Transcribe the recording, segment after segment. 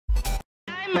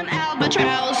I'm an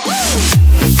albatross.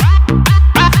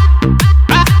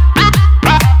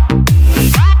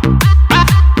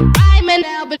 I'm an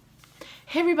albatross.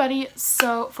 Hey everybody,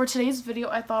 so for today's video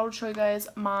I thought I would show you guys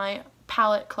my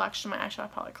palette collection, my eyeshadow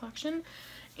palette collection,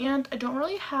 and I don't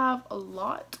really have a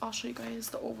lot. I'll show you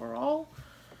guys the overall,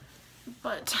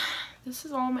 but this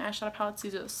is all my eyeshadow palettes.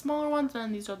 These are the smaller ones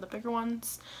and these are the bigger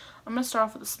ones. I'm going to start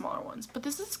off with the smaller ones, but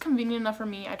this is convenient enough for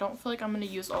me. I don't feel like I'm going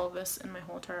to use all of this in my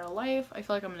whole entire life. I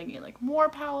feel like I'm going to get like more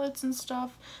palettes and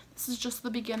stuff. This is just the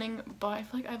beginning, but I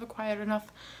feel like I've acquired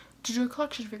enough to do a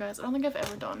collection for you guys. I don't think I've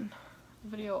ever done a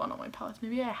video on all my palettes.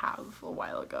 Maybe I have a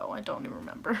while ago. I don't even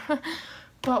remember.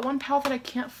 But one palette that I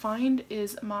can't find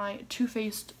is my Too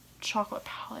Faced chocolate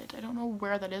palette. I don't know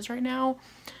where that is right now,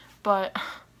 but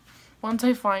once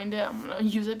I find it, I'm going to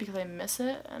use it because I miss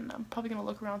it, and I'm probably going to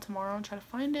look around tomorrow and try to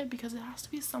find it because it has to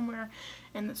be somewhere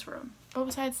in this room. But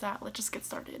besides that, let's just get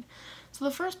started. So the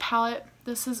first palette,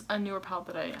 this is a newer palette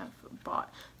that I have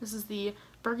bought. This is the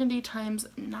Burgundy x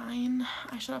 9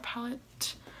 eyeshadow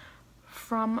palette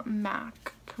from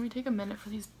MAC. Can we take a minute for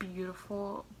these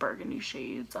beautiful burgundy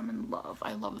shades? I'm in love.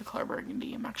 I love the color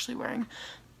burgundy. I'm actually wearing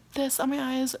this on my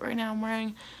eyes right now. I'm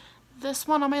wearing this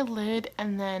one on my lid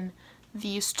and then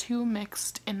these two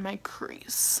mixed in my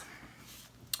crease.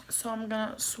 So I'm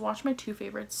gonna swatch my two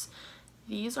favorites.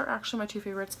 These are actually my two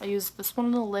favorites. I use this one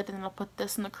on the lid and then I'll put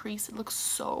this in the crease. It looks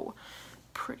so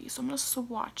pretty. So I'm gonna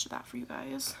swatch that for you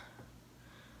guys.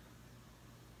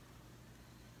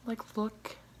 Like,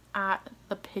 look at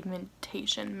the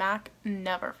pigmentation. MAC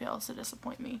never fails to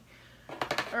disappoint me.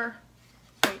 Or,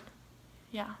 wait,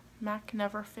 yeah, MAC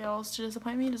never fails to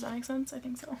disappoint me. Does that make sense? I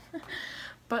think so.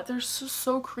 But they're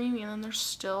so creamy, and then there's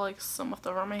still like some left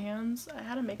over on my hands. I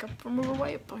had a makeup remover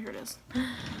wipe. Oh, here it is.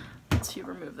 Let's see,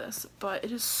 remove this. But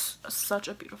it is such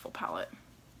a beautiful palette.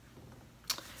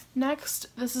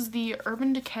 Next, this is the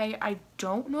Urban Decay. I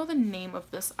don't know the name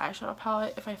of this eyeshadow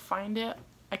palette. If I find it,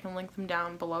 I can link them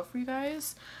down below for you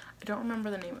guys. I don't remember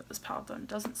the name of this palette though. It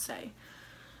doesn't say.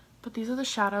 But these are the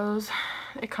shadows.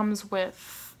 It comes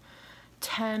with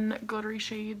 10 glittery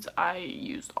shades. I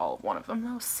used all of one of them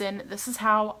though. Sin. This is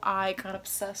how I got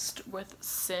obsessed with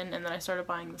Sin, and then I started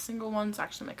buying the single ones.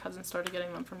 Actually, my cousin started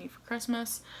getting them for me for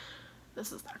Christmas.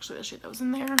 This is actually the shade that was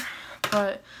in there.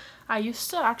 But I used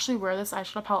to actually wear this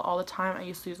eyeshadow palette all the time. I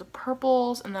used to use the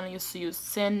purples, and then I used to use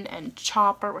Sin and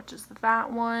Chopper, which is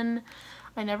that one.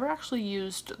 I never actually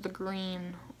used the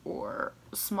green or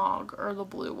Smog or the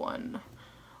blue one,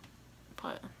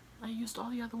 but I used all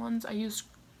the other ones. I used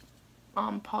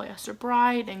Polyester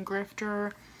Bride and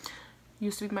Grifter.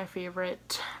 Used to be my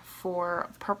favorite for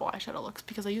purple eyeshadow looks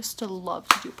because I used to love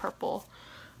to do purple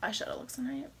eyeshadow looks,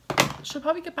 and I should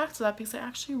probably get back to that because I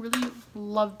actually really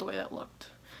loved the way that looked,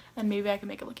 and maybe I can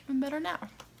make it look even better now.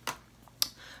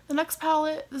 The next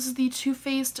palette, this is the Too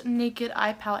Faced Naked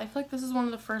Eye palette. I feel like this is one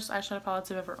of the first eyeshadow palettes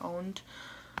I've ever owned.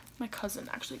 My cousin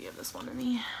actually gave this one to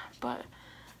me, but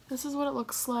this is what it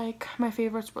looks like. My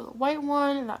favorites were the white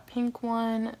one, that pink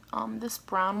one, this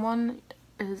brown one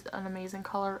is an amazing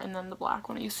color, and then the black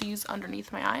one I used to use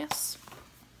underneath my eyes.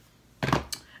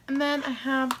 And then I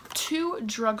have two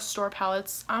drugstore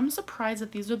palettes. I'm surprised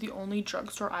that these are the only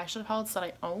drugstore eyeshadow palettes that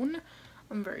I own.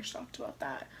 I'm very shocked about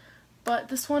that. But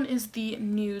this one is the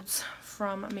Nudes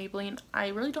from Maybelline. I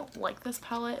really don't like this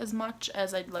palette as much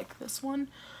as I'd like this one,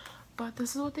 but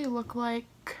this is what they look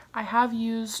like. I have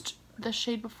used this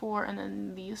shade before and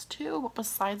then these two, but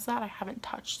besides that I haven't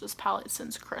touched this palette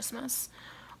since Christmas,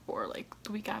 or like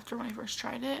the week after when I first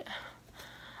tried it.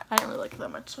 I didn't really like it that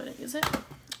much, so I didn't use it.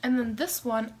 And then this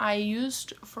one I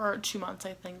used for 2 months,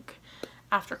 I think,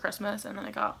 after Christmas, and then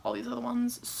I got all these other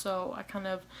ones, so I kind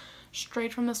of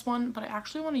strayed from this one. But I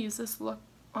actually want to use this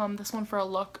one for a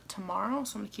look tomorrow,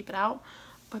 so I'm gonna keep it out.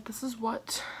 But this is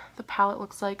what the palette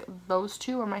looks like. Those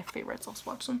two are my favorites. I'll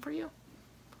swatch them for you.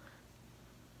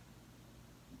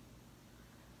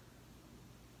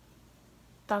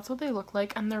 That's what they look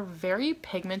like, and they're very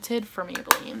pigmented for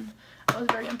Maybelline. I was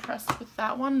very impressed with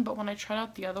that one, but when I tried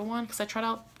out the other one, because I tried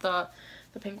out the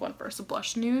pink one first, the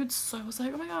Blush Nudes, so I was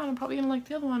like, oh my god, I'm probably gonna like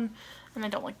the other one, and I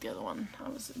don't like the other one. I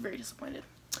was very disappointed.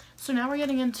 So now we're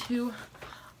getting into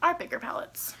our bigger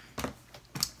palettes.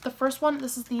 The first one,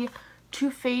 this is the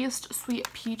Too Faced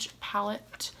Sweet Peach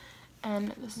palette, and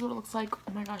this is what it looks like.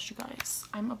 Oh my gosh, you guys,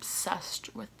 I'm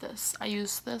obsessed with this. I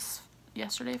used this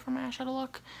yesterday for my eyeshadow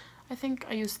look. I think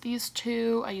I used these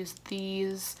two. I used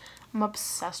these. I'm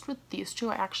obsessed with these two.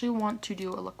 I actually want to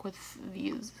do a look with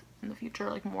these in the future,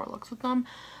 like more looks with them.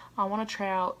 I want to try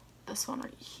out this one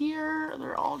right here.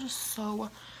 They're all just so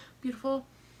beautiful.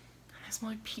 I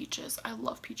smell like peaches. I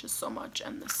love peaches so much,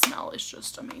 and the smell is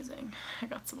just amazing. I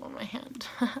got some on my hand.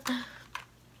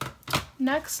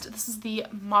 Next, this is the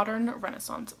Modern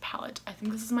Renaissance palette. I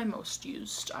think this is my most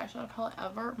used eyeshadow palette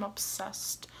ever. I'm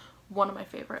obsessed. One of my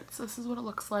favorites. This is what it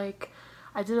looks like.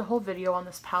 I did a whole video on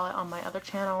this palette on my other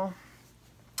channel.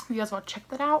 If you guys want to check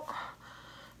that out,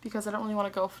 because I don't really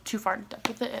want to go too far in depth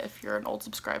with it. If you're an old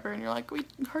subscriber and you're like, we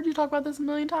heard you talk about this a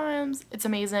million times. It's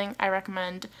amazing. I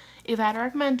recommend, if I had to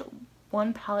recommend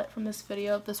one palette from this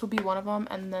video, this would be one of them,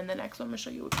 and then the next one I'm going to show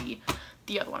you would be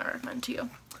the other one I recommend to you.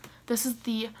 This is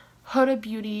the Huda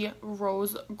Beauty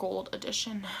Rose Gold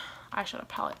Edition eyeshadow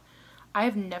palette. I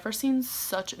have never seen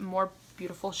such more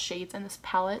beautiful shades in this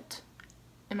palette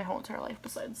in my whole entire life,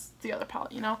 besides the other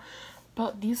palette, you know?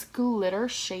 But these glitter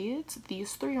shades,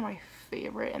 these three are my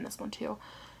favorite, and this one too.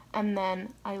 And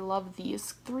then I love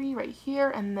these three right here,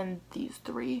 and then these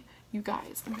three. You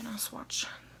guys, I'm gonna swatch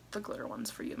the glitter ones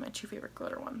for you, my two favorite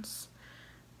glitter ones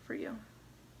for you.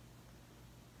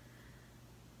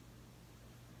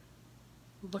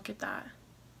 Look at that.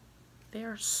 They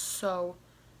are so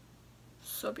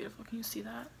beautiful. Can you see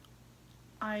that?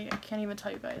 I can't even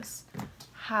tell you guys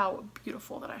how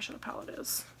beautiful that eyeshadow palette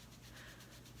is.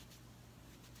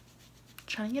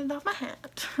 Trying to get it off my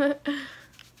hand.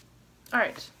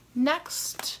 Alright,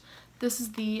 next, this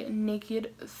is the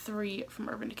Naked 3 from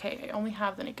Urban Decay. I only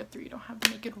have the Naked 3, I don't have the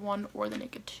Naked 1 or the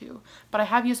Naked 2, but I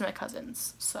have used my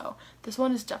cousin's, so this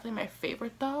one is definitely my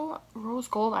favorite though. Rose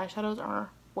gold eyeshadows are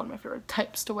one of my favorite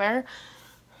types to wear.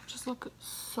 Just look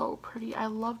so pretty. I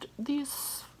loved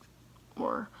these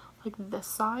more like this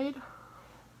side.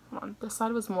 This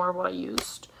side was more of what I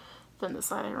used than this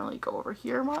side. I didn't really go over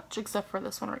here much, except for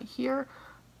this one right here.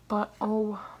 But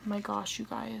oh my gosh, you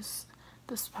guys,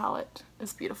 this palette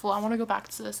is beautiful. I want to go back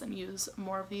to this and use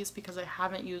more of these because I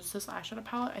haven't used this eyeshadow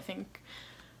palette, I think,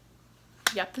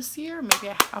 yet this year. Maybe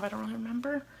I have, I don't really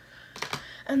remember.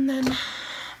 And then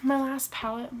my last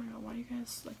palette, oh my god, why do you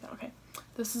guys like that? Okay,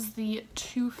 this is the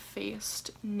Too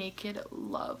Faced Naked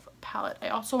Love palette. I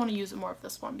also want to use more of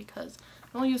this one because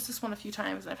I've only used this one a few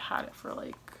times. I've had it for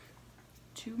like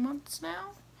 2 months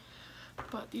now.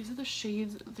 But these are the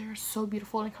shades. They're so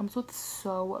beautiful, and it comes with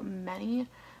so many.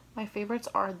 My favorites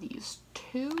are these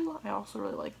two. I also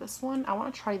really like this one. I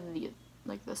want to try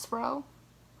this row.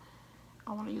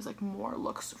 I want to use like more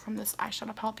looks from this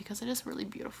eyeshadow palette because it is really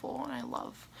beautiful and I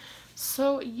love.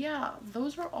 So yeah,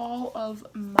 those are all of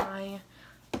my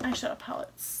eyeshadow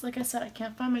palettes. Like I said, I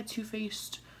can't find my Too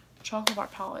Faced chocolate bar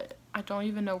palette. I don't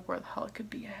even know where the hell it could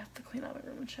be. I have to clean out my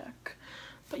room and check.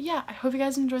 But yeah, I hope you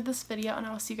guys enjoyed this video, and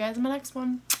I will see you guys in my next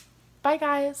one. Bye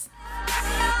guys!